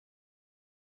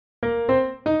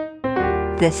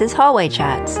This is Hallway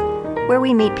Chats, where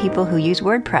we meet people who use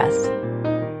WordPress.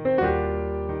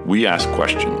 We ask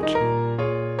questions,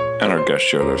 and our guests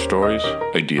share their stories,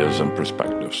 ideas, and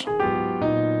perspectives.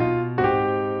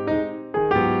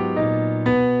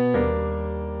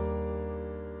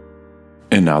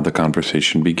 And now the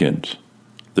conversation begins.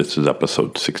 This is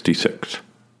episode 66.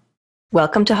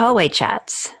 Welcome to Hallway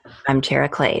Chats. I'm Tara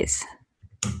Clays.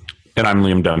 And I'm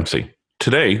Liam Dempsey.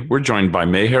 Today, we're joined by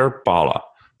Meher Bala.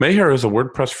 Meher is a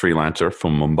WordPress freelancer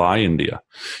from Mumbai, India.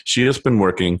 She has been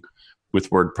working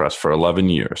with WordPress for 11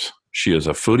 years. She is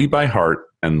a foodie by heart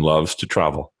and loves to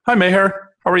travel. Hi, Meher.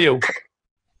 How are you?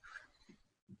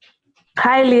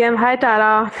 Hi, Liam. Hi,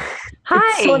 Tara.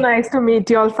 Hi. It's so nice to meet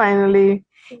you all finally.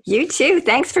 You too.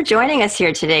 Thanks for joining us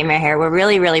here today, Meher. We're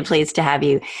really, really pleased to have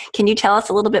you. Can you tell us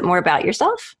a little bit more about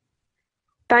yourself?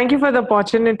 Thank you for the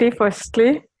opportunity,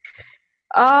 firstly.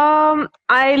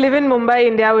 I live in Mumbai,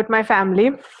 India with my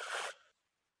family.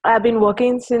 I've been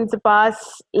working since the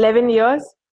past 11 years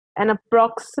and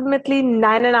approximately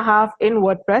 9.5 in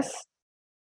WordPress.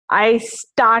 I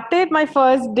started my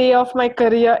first day of my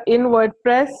career in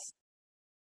WordPress,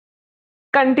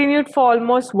 continued for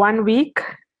almost 1 week.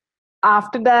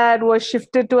 After that, was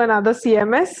shifted to another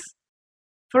CMS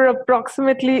for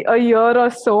approximately a year or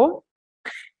so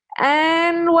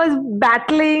and was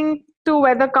battling to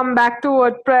whether come back to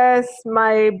WordPress.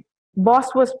 My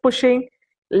boss was pushing,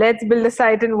 let's build a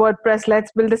site in WordPress,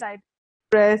 let's build a site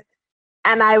in WordPress.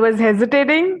 And I was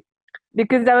hesitating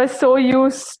because I was so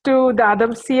used to the other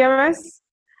CMS.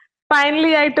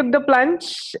 Finally, I took the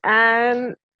plunge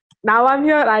and now I'm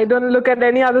here. I don't look at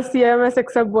any other CMS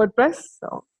except WordPress.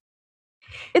 So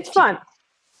it's fun.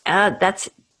 That's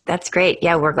great.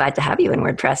 Yeah, we're glad to have you in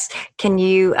WordPress. Can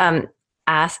you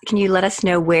let us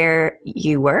know where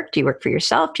you work? Do you work for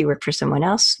yourself? Do you work for someone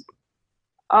else?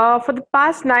 For the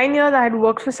past 9 years, I had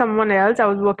worked for someone else. I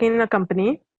was working in a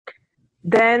company.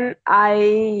 Then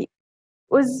I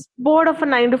was bored of a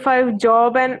 9-to-5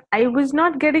 job and I was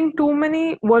not getting too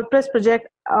many WordPress project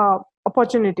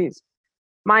opportunities.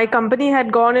 My company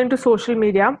had gone into social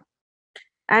media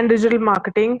and digital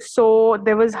marketing, so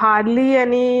there was hardly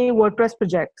any WordPress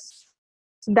projects.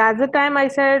 So that's the time I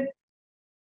said,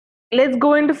 let's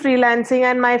go into freelancing,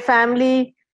 and my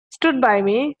family stood by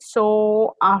me.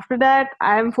 So after that,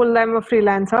 I am full-time a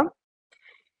freelancer.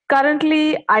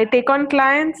 Currently, I take on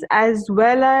clients as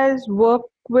well as work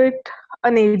with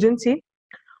an agency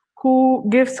who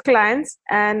gives clients,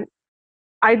 and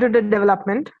I do the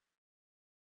development.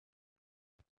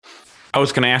 I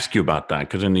was going to ask you about that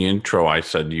because in the intro, I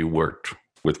said you worked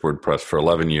with WordPress for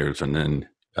 11 years and then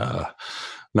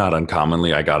not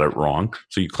uncommonly, I got it wrong.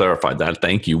 So you clarified that.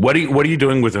 Thank you. What are you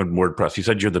doing within WordPress? You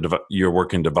said you're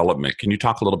working development. Can you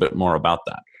talk a little bit more about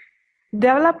that?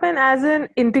 Development as an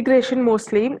integration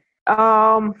mostly.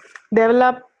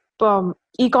 Develop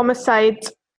e-commerce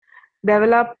sites.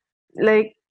 Develop,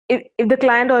 like, if the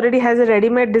client already has a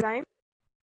ready-made design,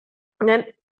 then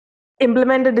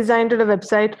implement a design to the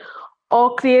website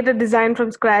or create a design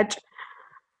from scratch.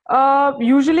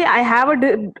 Usually I have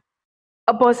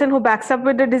a person who backs up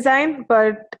with the design,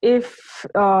 but if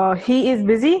he is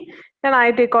busy, then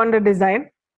I take on the design.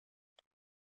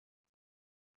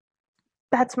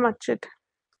 That's much it.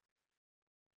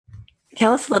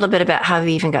 Tell us a little bit about how you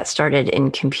even got started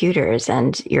in computers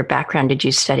and your background. Did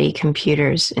you study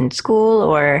computers in school,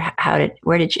 or how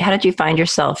did you find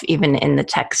yourself even in the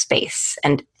tech space,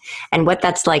 and what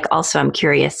that's like? Also, I'm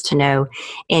curious to know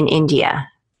in India.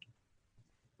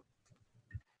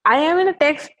 I am in a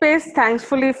tech space,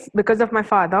 thankfully, because of my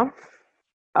father.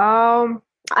 I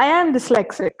am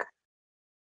dyslexic.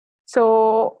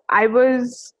 So I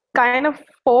was kind of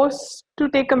forced to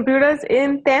take computers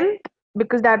in 10th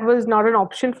because that was not an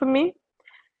option for me.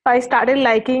 So I started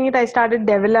liking it. I started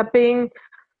developing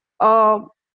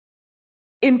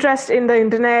interest in the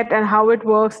internet and how it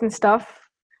works and stuff.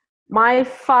 My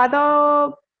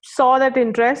father saw that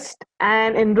interest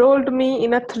and enrolled me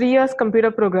in a 3 years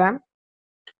computer program.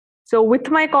 So with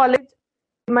my college,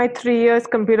 my 3 years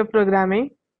computer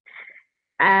programming.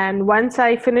 And once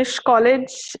I finished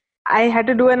college, I had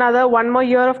to do one more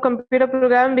year of computer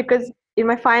programming because in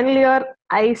my final year,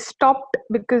 I stopped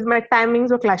because my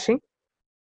timings were clashing.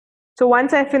 So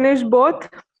once I finished both,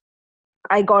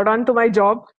 I got on to my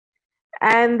job.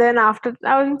 And then after,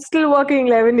 I'm still working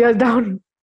 11 years down.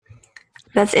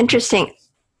 That's interesting.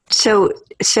 So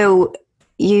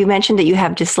you mentioned that you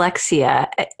have dyslexia.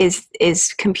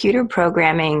 Is computer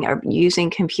programming or using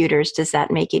computers, does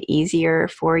that make it easier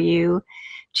for you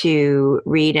to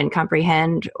read and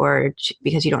comprehend, or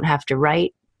because you don't have to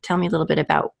write? Tell me a little bit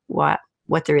about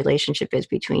what the relationship is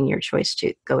between your choice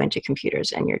to go into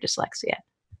computers and your dyslexia.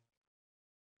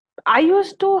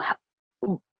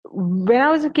 When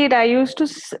I was a kid, I used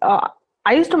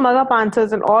to mug up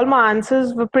answers, and all my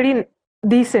answers were pretty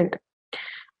decent.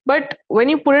 But when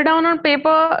you put it down on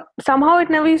paper, somehow it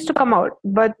never used to come out.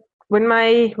 But when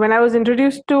I was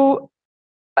introduced to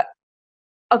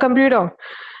a computer,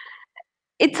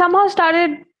 it somehow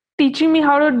started teaching me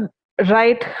how to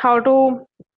write, how to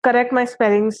correct my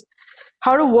spellings,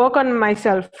 how to work on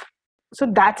myself. So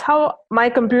that's how my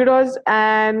computers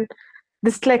and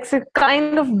dyslexic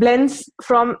kind of blends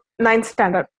from ninth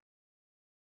standard.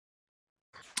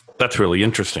 That's really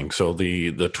interesting. So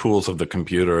the tools of the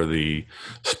computer, the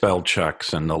spell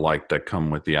checks and the like that come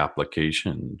with the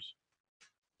applications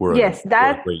were a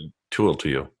great tool to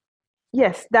you.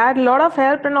 Yes, that a lot of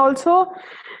help. And also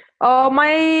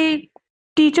my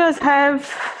teachers have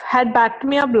had backed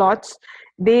me up lots.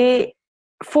 They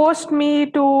forced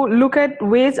me to look at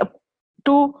ways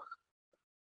to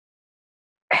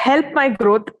help my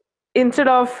growth instead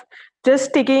of just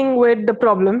sticking with the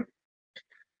problem.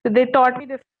 So they taught me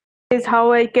different ways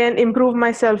how I can improve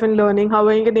myself in learning, how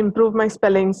I can improve my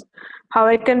spellings, how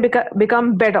I can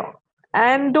become better.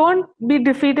 And don't be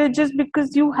defeated just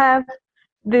because you have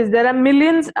this. There are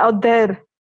millions out there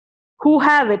who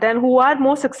have it and who are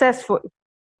more successful.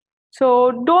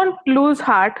 So don't lose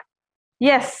heart.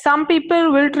 Yes, some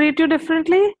people will treat you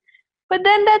differently, but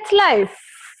then that's life.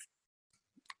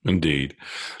 Indeed.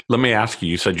 Let me ask you,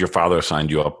 you said your father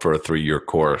signed you up for a 3-year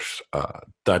course.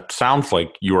 That sounds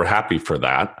like you were happy for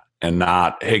that and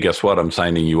not, hey, guess what? I'm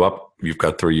signing you up. You've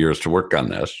got 3 years to work on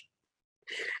this.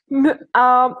 In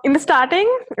the starting,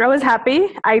 I was happy.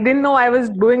 I didn't know I was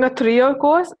doing a 3-year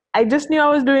course. I just knew I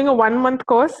was doing a 1-month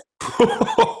course.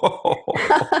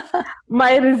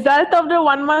 My result of the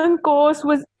 1-month course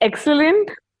was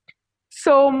excellent.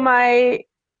 So my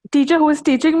teacher who was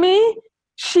teaching me,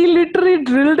 she literally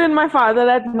drilled in my father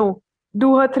that no,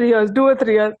 do her 3 years, do her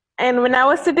 3 years. And when I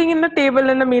was sitting in the table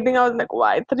in the meeting, I was like,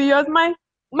 why 3 years? My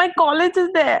college is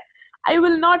there. I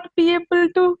will not be able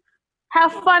to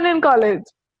have fun in college.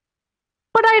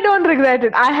 But I don't regret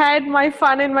it. I had my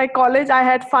fun in my college. I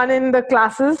had fun in the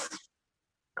classes.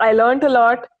 I learned a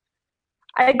lot.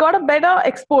 I got a better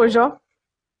exposure.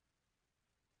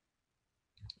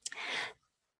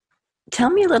 Tell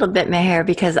me a little bit, Meher,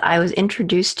 because I was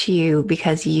introduced to you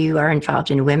because you are involved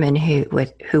in Women Who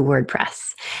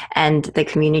WordPress and the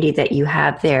community that you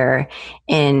have there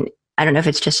in, I don't know if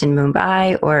it's just in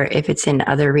Mumbai or if it's in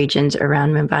other regions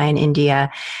around Mumbai and India.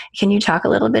 Can you talk a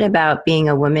little bit about being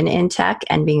a woman in tech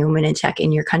and being a woman in tech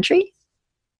in your country?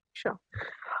 Sure.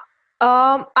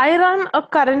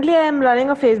 Currently I am running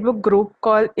a Facebook group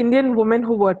called Indian Women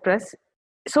Who WordPress.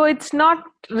 So it's not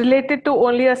related to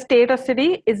only a state or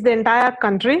city, it's the entire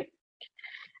country.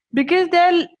 Because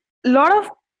there are a lot of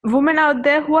women out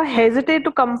there who are hesitate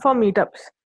to come for meetups.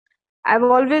 I've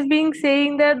always been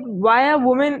saying that why are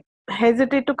women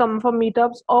hesitate to come for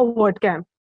meetups or WordCamp?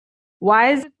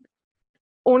 Why is it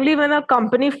only when a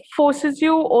company forces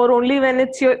you or only when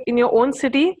it's in your own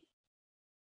city?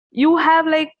 You have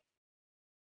like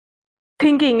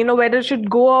thinking, whether it should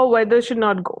go or whether it should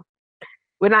not go.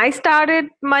 When I started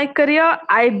my career,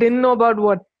 I didn't know about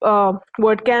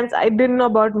WordCamps. I didn't know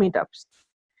about meetups.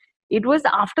 It was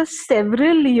after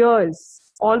several years,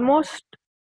 almost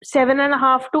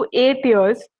 7.5 to 8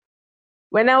 years,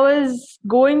 when I was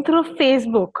going through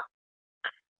Facebook,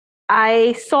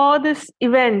 I saw this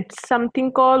event,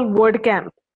 something called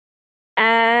WordCamp.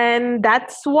 And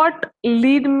that's what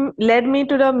led me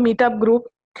to the meetup group.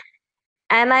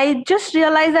 And I just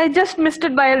realized I just missed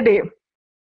it by a day.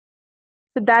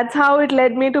 So that's how it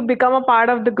led me to become a part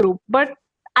of the group. But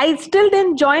I still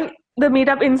didn't join the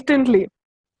meetup instantly.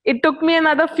 It took me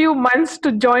another few months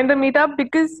to join the meetup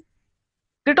because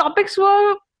the topics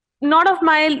were not of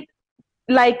my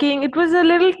liking. It was a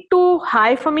little too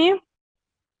high for me,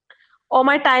 or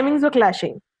my timings were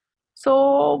clashing.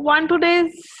 So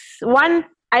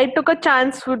I took a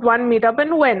chance with one meetup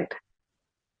and went.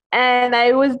 And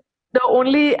I was there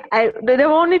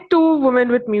were only 2 women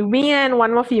with me and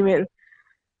one more female.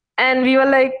 And we were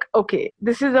like, okay,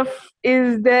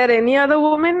 is there any other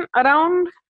woman around?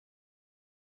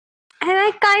 And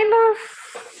I kind of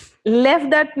left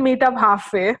that meetup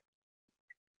halfway.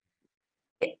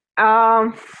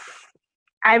 I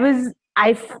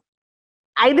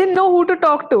didn't know who to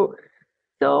talk to.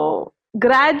 So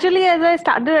gradually, as I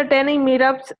started attending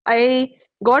meetups, I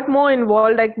got more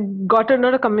involved. I got to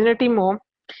know the community more.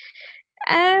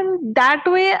 And that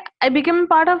way, I became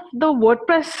part of the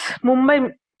WordPress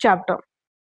Mumbai chapter.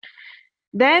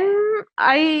 Then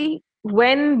I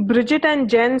when Bridget and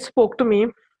Jen spoke to me,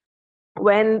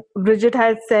 when Bridget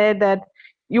had said that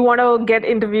you want to get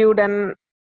interviewed, and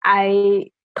I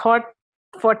thought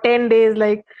for 10 days,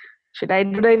 like, should I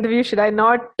do the interview? Should I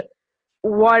not?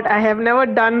 What? I have never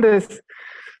done this.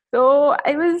 So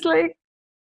I was like,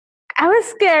 I was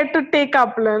scared to take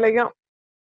up, like,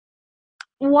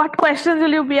 what questions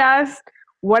will you be asked?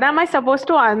 What am I supposed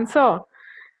to answer?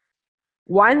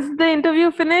 Once the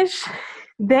interview finished,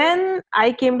 then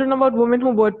I came to know about Women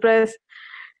Who WordPress.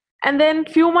 And then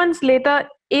few months later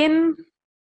in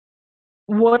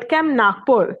WordCamp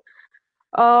Nagpur,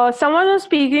 someone was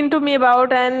speaking to me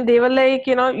about, and they were like,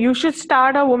 you should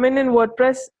start a Women in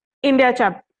WordPress India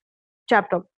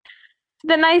chapter.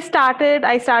 Then I started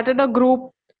a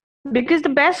group, because the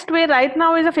best way right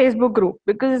now is a Facebook group,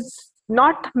 because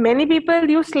not many people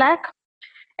use Slack,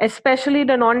 especially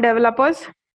the non-developers,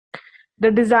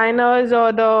 the designers,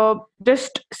 or the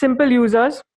just simple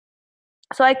users.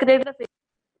 So I created a Facebook.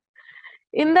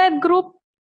 In that group,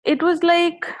 it was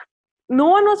like no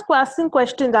one was asking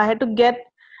questions. I had to get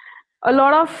a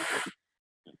lot of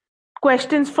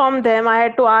questions from them. I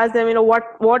had to ask them,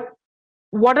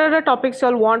 what are the topics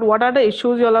you'll want? What are the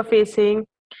issues you'll are facing?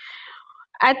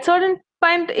 At certain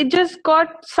point, it just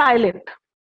got silent.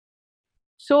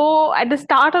 So at the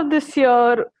start of this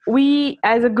year, we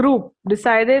as a group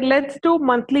decided, let's do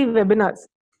monthly webinars.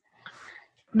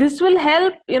 This will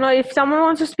help, if someone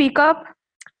wants to speak up,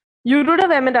 you do the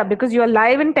webinar because you are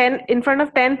live in front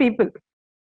of 10 people.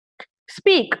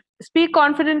 Speak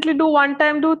confidently, do one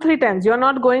time, do 3 times. You're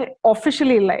not going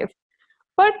officially live,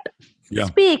 but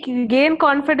speak, you gain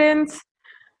confidence,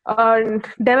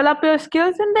 develop your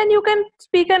skills, and then you can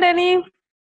speak at any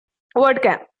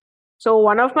WordCamp. So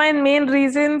one of my main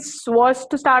reasons was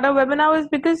to start a webinar was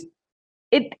because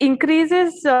it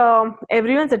increases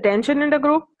everyone's attention in the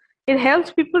group. It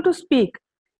helps people to speak,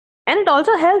 and it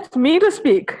also helps me to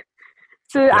speak.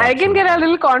 So I can get a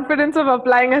little confidence of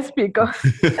applying as speaker.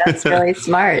 That's really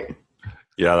smart.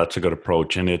 Yeah, that's a good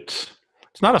approach. And it's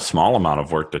not a small amount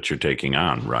of work that you're taking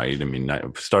on, right? I mean,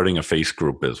 starting a face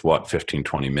group is 15,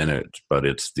 20 minutes, but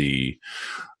it's the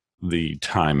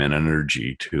time and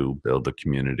energy to build the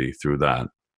community through that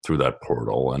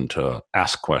portal, and to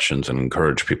ask questions and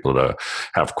encourage people to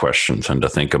have questions, and to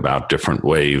think about different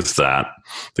ways that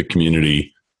the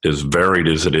community, as varied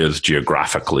as it is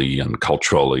geographically and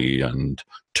culturally and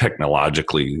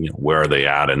technologically, where are they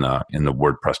at in the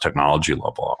WordPress technology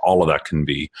level? All of that can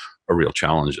be a real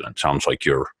challenge, and it sounds like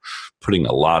you're putting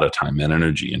a lot of time and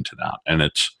energy into that, and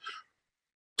it's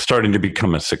starting to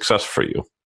become a success for you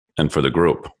and for the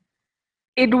group.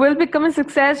 It will become a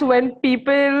success when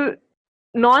people,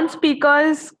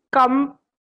 non-speakers, come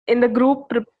in the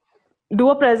group, do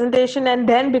a presentation, and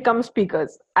then become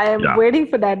speakers. I am waiting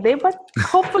for that day, but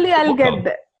hopefully I'll get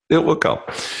there. It will come.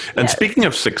 And speaking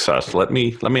of success, let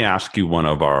me ask you one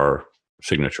of our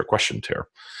signature questions here.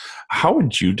 How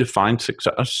would you define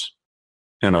success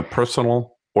in a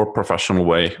personal or professional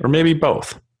way, or maybe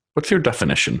both? What's your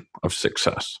definition of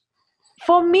success?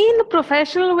 For me, in a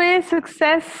professional way,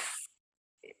 success,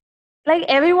 like,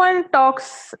 everyone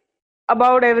talks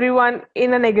about everyone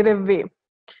in a negative way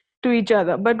to each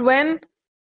other. But when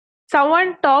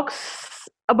someone talks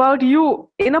about you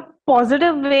in a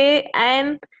positive way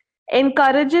and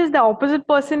encourages the opposite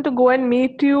person to go and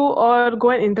meet you, or go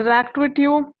and interact with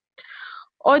you,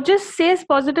 or just says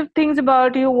positive things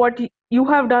about you, what you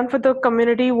have done for the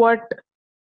community, what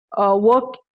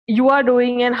work you are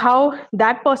doing, and how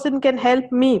that person can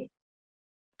help me,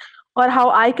 or how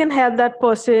I can help that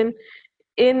person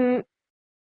in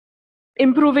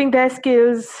improving their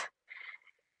skills.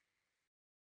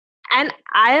 And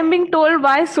I am being told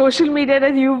by social media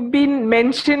that you've been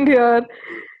mentioned here.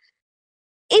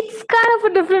 It's kind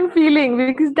of a different feeling,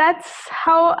 because that's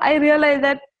how I realize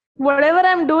that whatever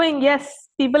I'm doing, yes,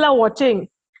 people are watching.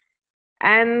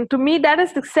 And to me, that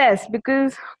is success,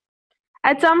 because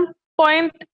at some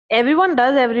point, everyone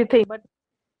does everything, but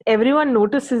everyone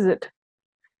notices it.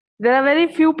 There are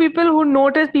very few people who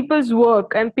notice people's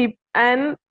work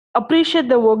and appreciate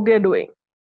the work they're doing.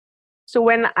 So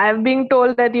when I've been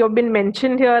told that you've been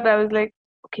mentioned here, I was like,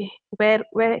 okay,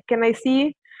 where can I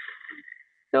see?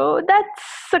 So that's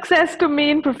success to me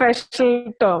in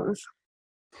professional terms.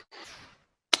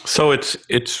 So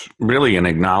it's really an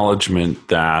acknowledgement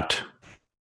that,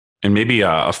 and maybe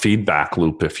a feedback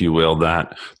loop, if you will,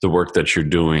 that the work that you're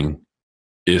doing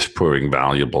is proving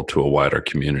valuable to a wider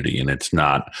community. And it's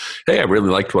not, hey, I really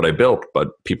liked what I built, but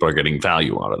people are getting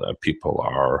value out of that. People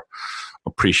are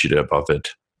appreciative of it,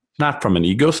 not from an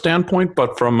ego standpoint,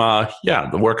 but from,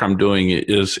 the work I'm doing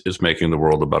is making the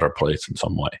world a better place in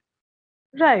some way.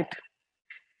 Right.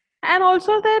 And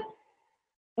also that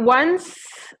once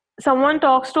someone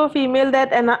talks to a female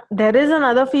that there is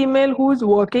another female who's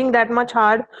working that much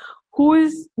hard, who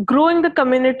is growing the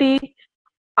community,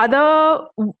 other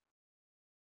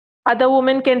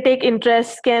women can take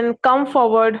interest, can come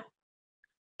forward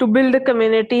to build a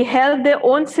community, help their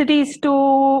own cities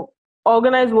to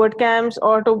organize word camps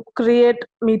or to create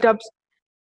meetups.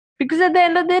 Because at the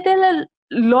end of the day, there are a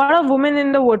lot of women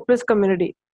in the WordPress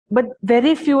community, but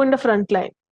very few in the front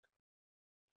line.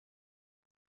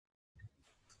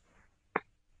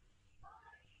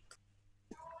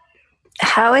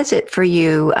 How is it for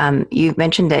you? You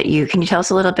mentioned that can you tell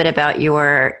us a little bit about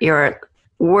your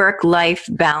work-life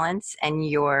balance and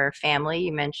your family?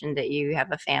 You mentioned that you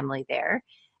have a family there.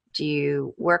 Do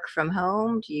you work from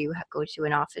home? Do you go to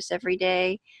an office every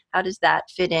day? How does that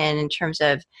fit in terms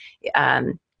of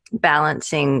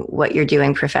balancing what you're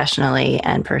doing professionally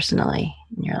and personally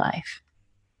in your life?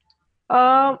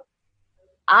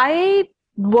 I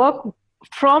work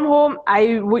from home.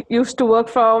 I used to work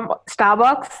from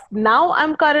Starbucks. Now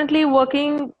I'm currently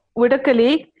working with a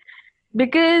colleague,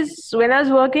 because when I was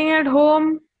working at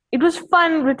home, it was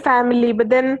fun with family, but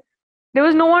then there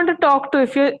was no one to talk to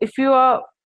if you are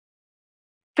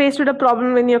faced with a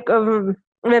problem in your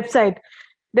website.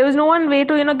 There was no one way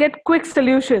to get quick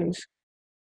solutions.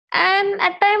 And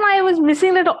at time I was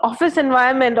missing that office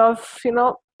environment of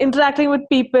interacting with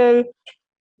people.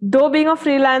 Though being a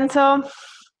freelancer,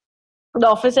 the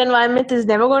office environment is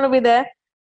never going to be there.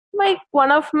 Like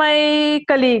one of my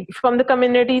colleagues from the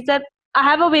community said, I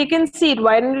have a vacant seat.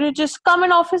 Why don't you just come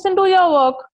in office and do your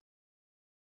work?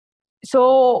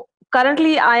 So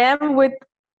currently I am with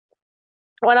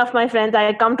one of my friends.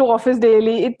 I come to office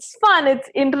daily. It's fun. It's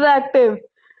interactive.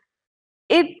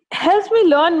 It helps me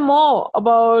learn more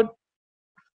about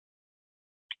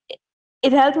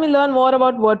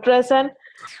WordPress and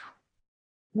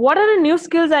what are the new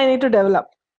skills I need to develop.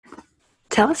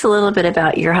 Tell us a little bit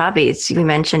about your hobbies. You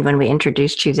mentioned when we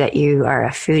introduced you that you are a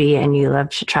foodie and you love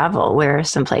to travel. Where are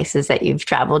some places that you've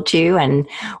traveled to, and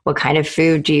what kind of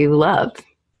food do you love?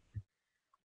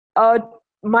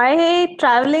 My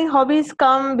traveling hobbies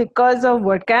come because of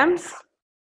WordCamps.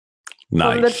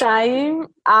 Nice. From the time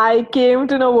I came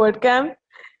to know WordCamp,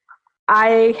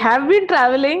 I have been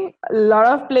traveling a lot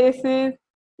of places.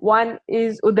 One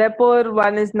is Udaipur,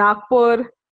 one is Nagpur.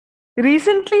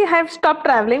 Recently, I've stopped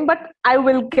traveling, but I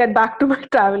will get back to my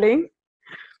traveling.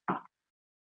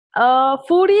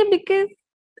 Foodie because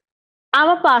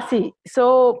I'm a Parsi.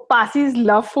 So Parsis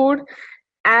love food,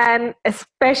 and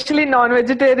especially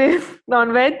non-vegetarian,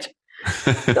 non-veg.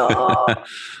 So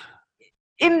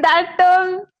in that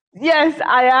term, yes,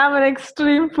 I am an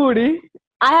extreme foodie.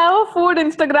 I have a food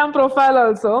Instagram profile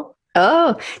also.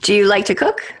 Oh, do you like to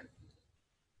cook?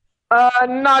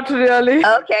 Not really.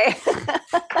 Okay.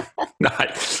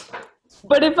 Nice.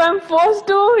 But if I'm forced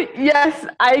to, yes,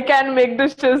 I can make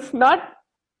dishes. Not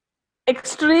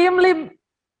extremely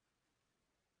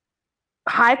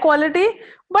high quality,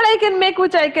 but I can make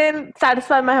which I can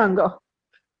satisfy my hunger.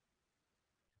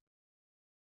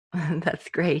 That's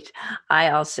great. I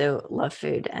also love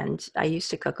food, and I used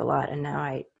to cook a lot, and now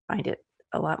I find it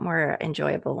a lot more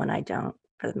enjoyable when I don't,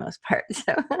 for the most part.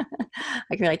 So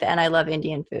I can relate that. And I love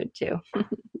Indian food too.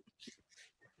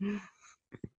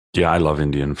 Yeah, I love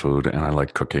Indian food and I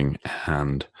like cooking,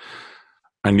 and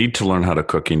I need to learn how to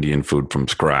cook Indian food from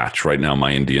scratch. Right now,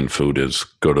 my Indian food is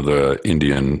go to the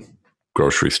Indian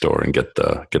grocery store and get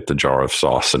the jar of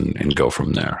sauce and go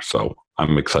from there. So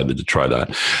I'm excited to try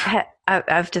that. I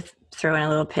have to throw in a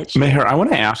little pitch. Meher, I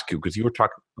want to ask you, because you were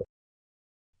talking.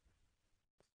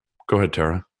 Go ahead,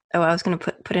 Tara. Oh, I was going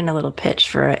to put in a little pitch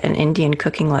for an Indian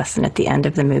cooking lesson at the end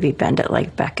of the movie Bend It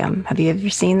Like Beckham. Have you ever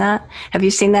seen that? Have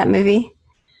you seen that movie?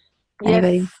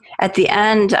 Anybody? Yes. At the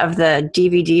end of the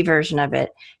DVD version of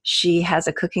it, she has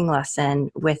a cooking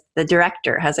lesson with the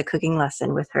director has a cooking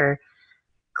lesson with her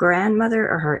grandmother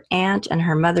or her aunt and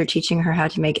her mother teaching her how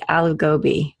to make aloo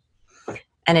gobi.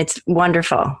 And it's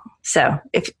wonderful. So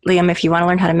if you want to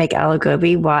learn how to make aloo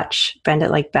gobi, watch Bend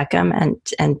It Like Beckham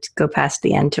and go past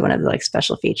the end to one of the like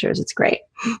special features. It's great.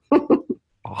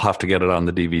 I'll have to get it on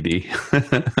the DVD.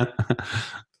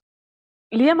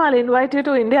 Liam, I'll invite you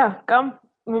to India. Come,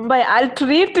 Mumbai. I'll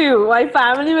treat you. My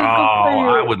family will cook for you.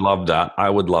 I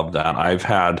would love that. I've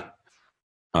had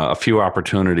a few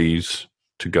opportunities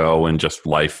to go, and just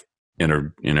life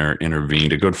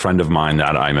intervened. A good friend of mine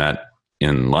that I met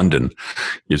in London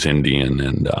is Indian,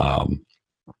 and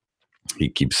he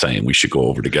keeps saying we should go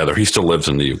over together. He still lives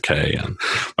in the UK, and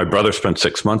my brother spent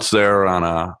 6 months there on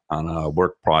a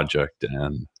work project,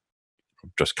 and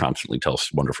just constantly tells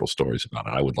wonderful stories about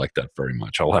it. I would like that very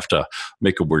much. I'll have to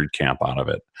make a word camp out of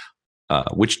it.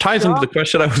 Which ties into the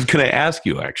question I was going to ask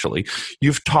you, actually.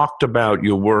 You've talked about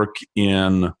your work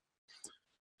in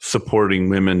supporting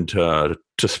women to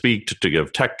speak, to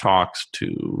give tech talks,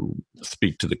 to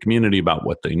speak to the community about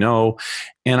what they know.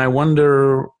 And I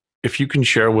wonder if you can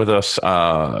share with us,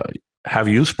 have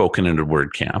you spoken at a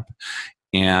WordCamp?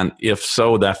 And if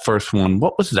so, that first one,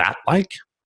 what was that like?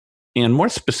 And more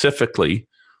specifically,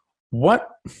 what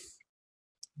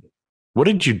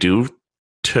did you do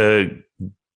to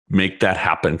make that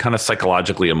happen, kind of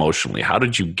psychologically, emotionally? How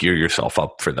did you gear yourself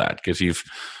up for that? Because you've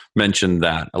mentioned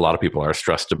that a lot of people are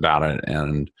stressed about it,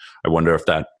 and I wonder if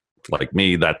that, like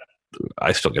me, that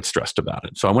I still get stressed about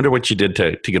it. So I wonder what you did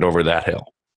to get over that hill.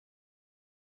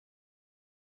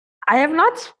 I have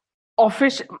not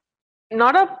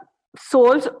not a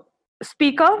sole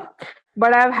speaker,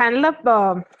 but I have handled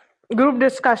a group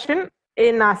discussion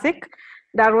in Nashik.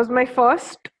 That was my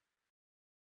first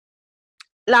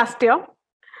last year.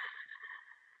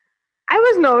 I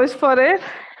was nervous for it.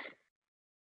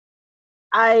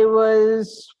 I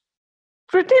was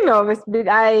pretty nervous.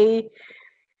 I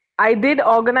did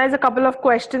organize a couple of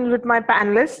questions with my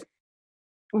panelists.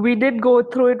 We did go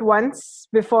through it once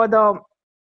before the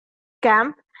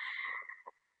camp.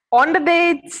 On the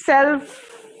day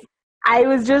itself, I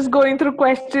was just going through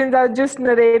questions. I was just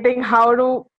narrating how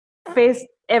to face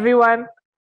everyone.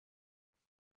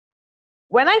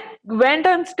 When I went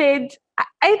on stage,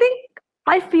 I think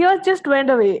my fears just went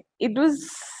away.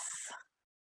 It's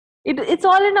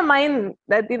all in the mind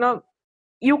that,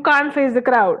 you can't face the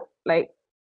crowd. Like,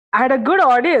 I had a good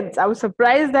audience. I was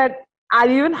surprised that I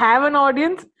even have an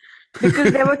audience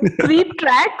because there were 3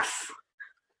 tracks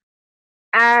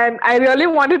and I really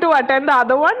wanted to attend the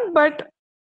other one, but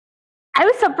I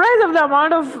was surprised of the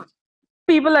amount of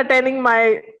people attending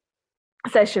my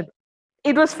session.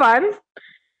 It was fun.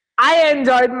 I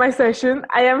enjoyed my session.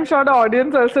 I am sure the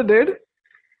audience also did.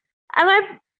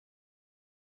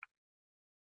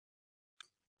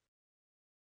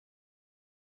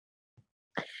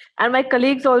 And my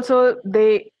colleagues also,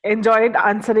 they enjoyed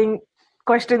answering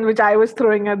questions which I was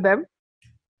throwing at them.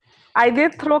 I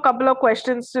did throw a couple of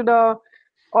questions to the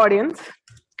audience.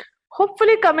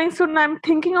 Hopefully coming soon, I'm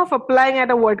thinking of applying at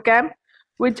a WordCamp,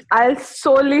 which I'll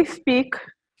solely speak.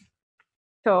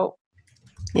 So,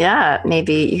 yeah,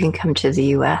 maybe you can come to the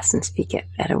US and speak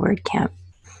at a WordCamp.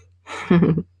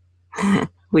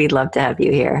 We'd love to have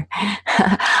you here.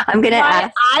 I'm going to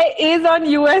ask. I is on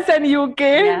US and UK,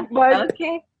 yeah, but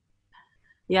okay.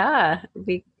 Yeah,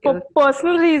 for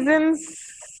personal reasons,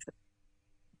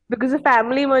 because of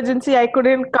family emergency, I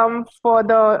couldn't come for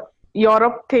the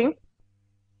Europe thing.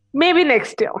 Maybe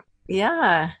next year.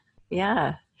 Yeah.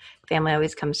 Family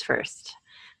always comes first.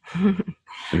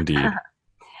 Indeed.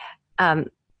 I'd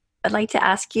like to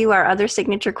ask you our other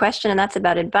signature question, and that's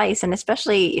about advice. And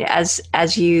especially as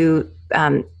you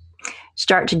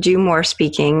start to do more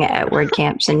speaking at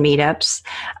WordCamps and meetups,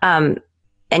 and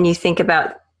you think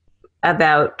about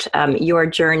your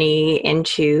journey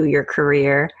into your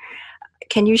career,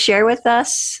 can you share with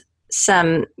us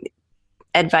some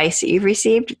advice that you've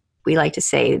received? We like to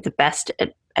say the best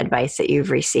advice that you've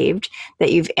received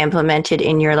that you've implemented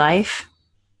in your life.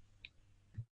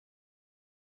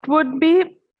 Would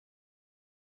be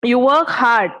you work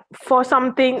hard for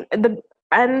something,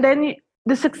 and then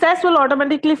the success will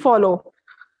automatically follow.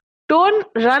 Don't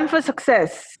run for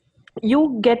success.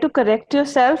 You get to correct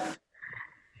yourself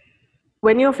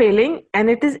when you're failing, and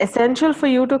it is essential for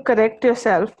you to correct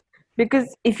yourself,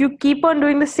 because if you keep on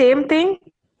doing the same thing,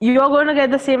 you're going to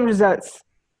get the same results.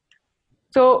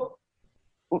 So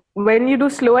when you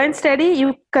do slow and steady,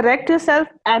 you correct yourself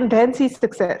and then see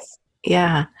success.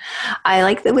 Yeah. I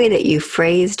like the way that you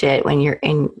phrased it when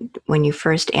you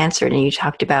first answered, and you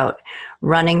talked about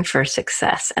running for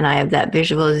success. And I have that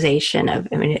visualization of,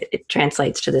 it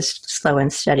translates to this slow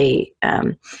and steady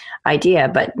idea,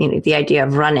 but the idea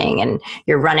of running, and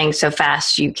you're running so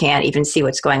fast you can't even see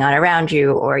what's going on around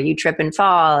you, or you trip and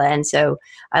fall. And so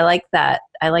I like that.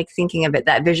 I like thinking of it,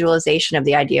 that visualization of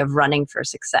the idea of running for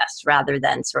success rather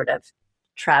than sort of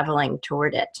traveling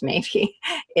toward it, maybe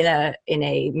in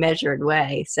a measured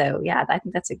way. So yeah, I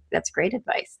think that's great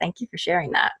advice. Thank you for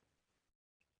sharing that.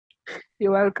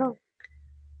 You're welcome.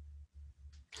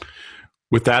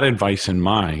 With that advice in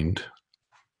mind,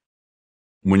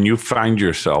 when you find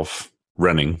yourself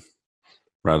running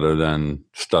rather than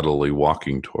steadily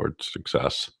walking towards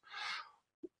success,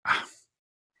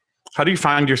 how do you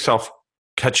find yourself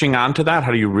catching on to that?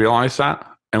 How do you realize that?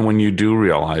 And when you do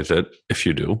realize it, if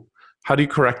you do, how do you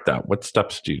correct that? What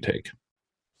steps do you take?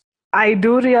 I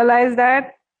do realize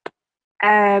that,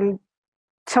 and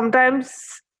sometimes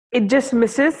it just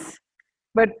misses.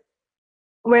 But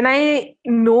when I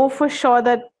know for sure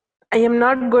that I am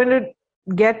not going to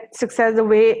get success the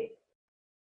way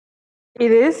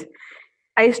it is,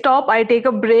 I stop, I take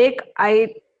a break,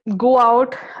 I go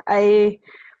out, I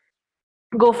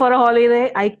go for a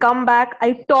holiday, I come back,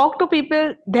 I talk to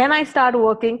people, then I start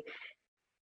working.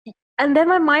 And then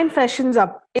my mind freshens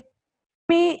up. It gives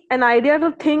me an idea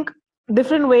to think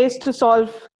different ways to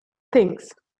solve things.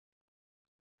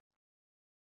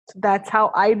 So that's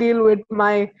how I deal with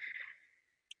my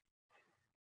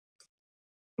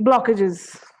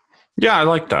blockages. Yeah, I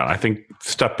like that. I think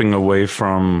stepping away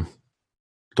from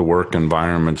the work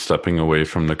environment, stepping away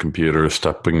from the computer,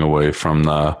 stepping away from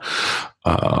the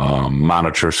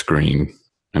monitor screen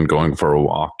and going for a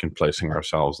walk and placing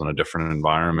ourselves in a different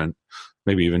environment,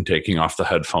 maybe even taking off the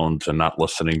headphones and not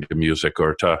listening to music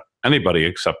or to anybody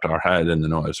except our head and the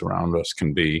noise around us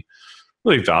can be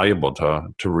really valuable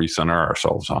to recenter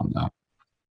ourselves on that.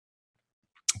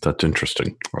 That's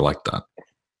interesting. I like that.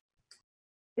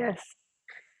 Yes.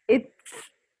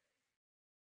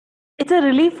 It's a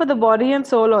relief for the body and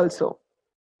soul also.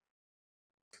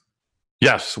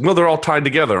 Yes. Well, they're all tied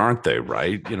together, aren't they?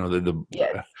 Right. You know,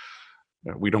 Yes.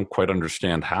 We don't quite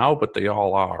understand how, but they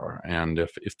all are. And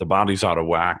if the body's out of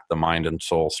whack, the mind and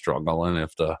soul struggle. And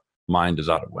if the mind is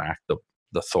out of whack,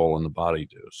 the soul and the body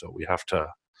do. So we have to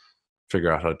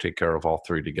figure out how to take care of all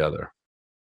three together.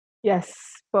 Yes.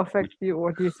 Perfect.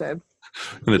 What you said.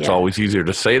 And it's always easier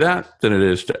to say that than it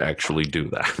is to actually do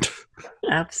that.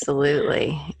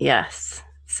 Absolutely. Yes.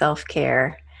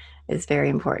 Self-care is very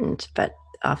important, but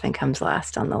often comes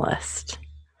last on the list.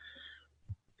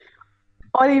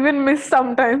 Or even miss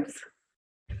sometimes.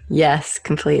 Yes,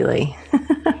 completely.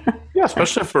 Yeah,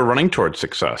 especially if we're running towards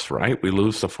success, right? We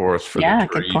lose the forest for the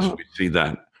trees. We see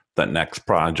that next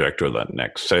project or that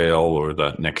next sale or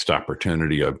that next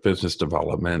opportunity of business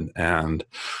development, and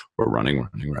we're running.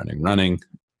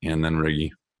 And then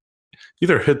we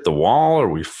either hit the wall or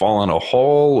we fall in a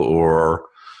hole or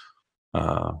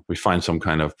we find some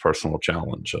kind of personal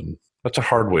challenge. And that's a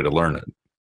hard way to learn it.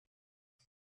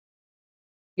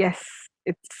 Yes,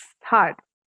 it's hard.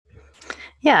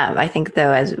 Yeah, I think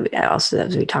though, as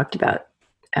we talked about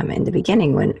in the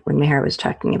beginning, when Meher was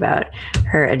talking about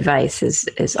her advice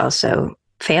is also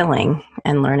failing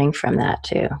and learning from that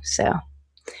too. So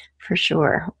for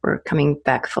sure, we're coming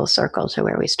back full circle to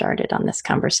where we started on this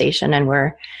conversation, and we're,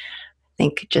 I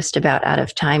think, just about out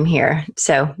of time here.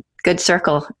 So good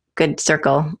circle,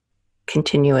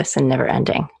 continuous and never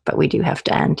ending, but we do have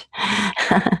to end.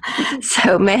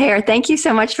 So Meher, thank you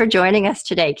so much for joining us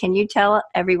today. Can you tell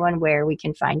everyone where we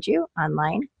can find you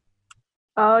online?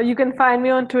 You can find me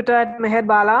on Twitter at Meher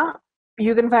Bala.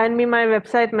 You can find me my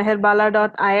website,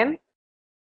 meherbala.in.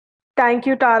 Thank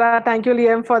you, Tara. Thank you,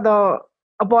 Liam, for the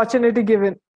opportunity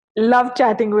given. Love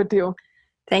chatting with you.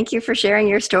 Thank you for sharing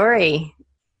your story.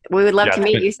 We would love to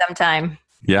meet you sometime.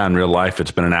 Yeah, in real life,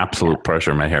 it's been an absolute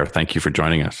pleasure, Meher. Thank you for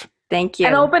joining us. Thank you.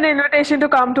 An open invitation to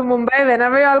come to Mumbai.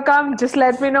 Whenever y'all come, just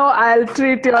let me know. I'll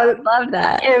treat y'all. Love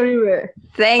that. Everywhere.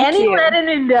 Anywhere in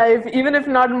India, even if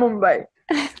not Mumbai.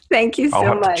 Thank you so much.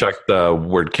 I'll have to check the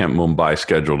WordCamp Mumbai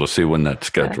schedule to see when that's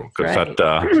scheduled, because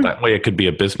that way it could be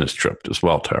a business trip as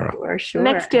well, Tara. For sure.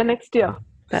 Next year.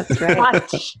 That's right.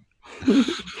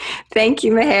 Thank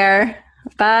you, Meher.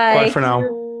 Bye. Bye for now.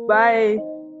 Bye.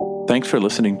 Thanks for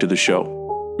listening to the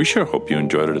show. We sure hope you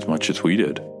enjoyed it as much as we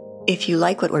did. If you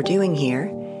like what we're doing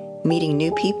here, meeting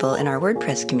new people in our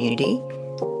WordPress community,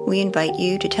 we invite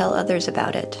you to tell others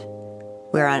about it.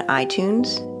 We're on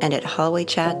iTunes and at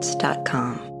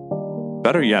hallwaychats.com.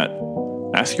 Better yet,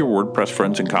 ask your WordPress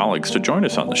friends and colleagues to join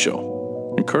us on the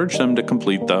show. Encourage them to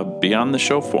complete the Beyond the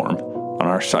Show form on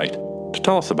our site to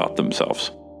tell us about themselves.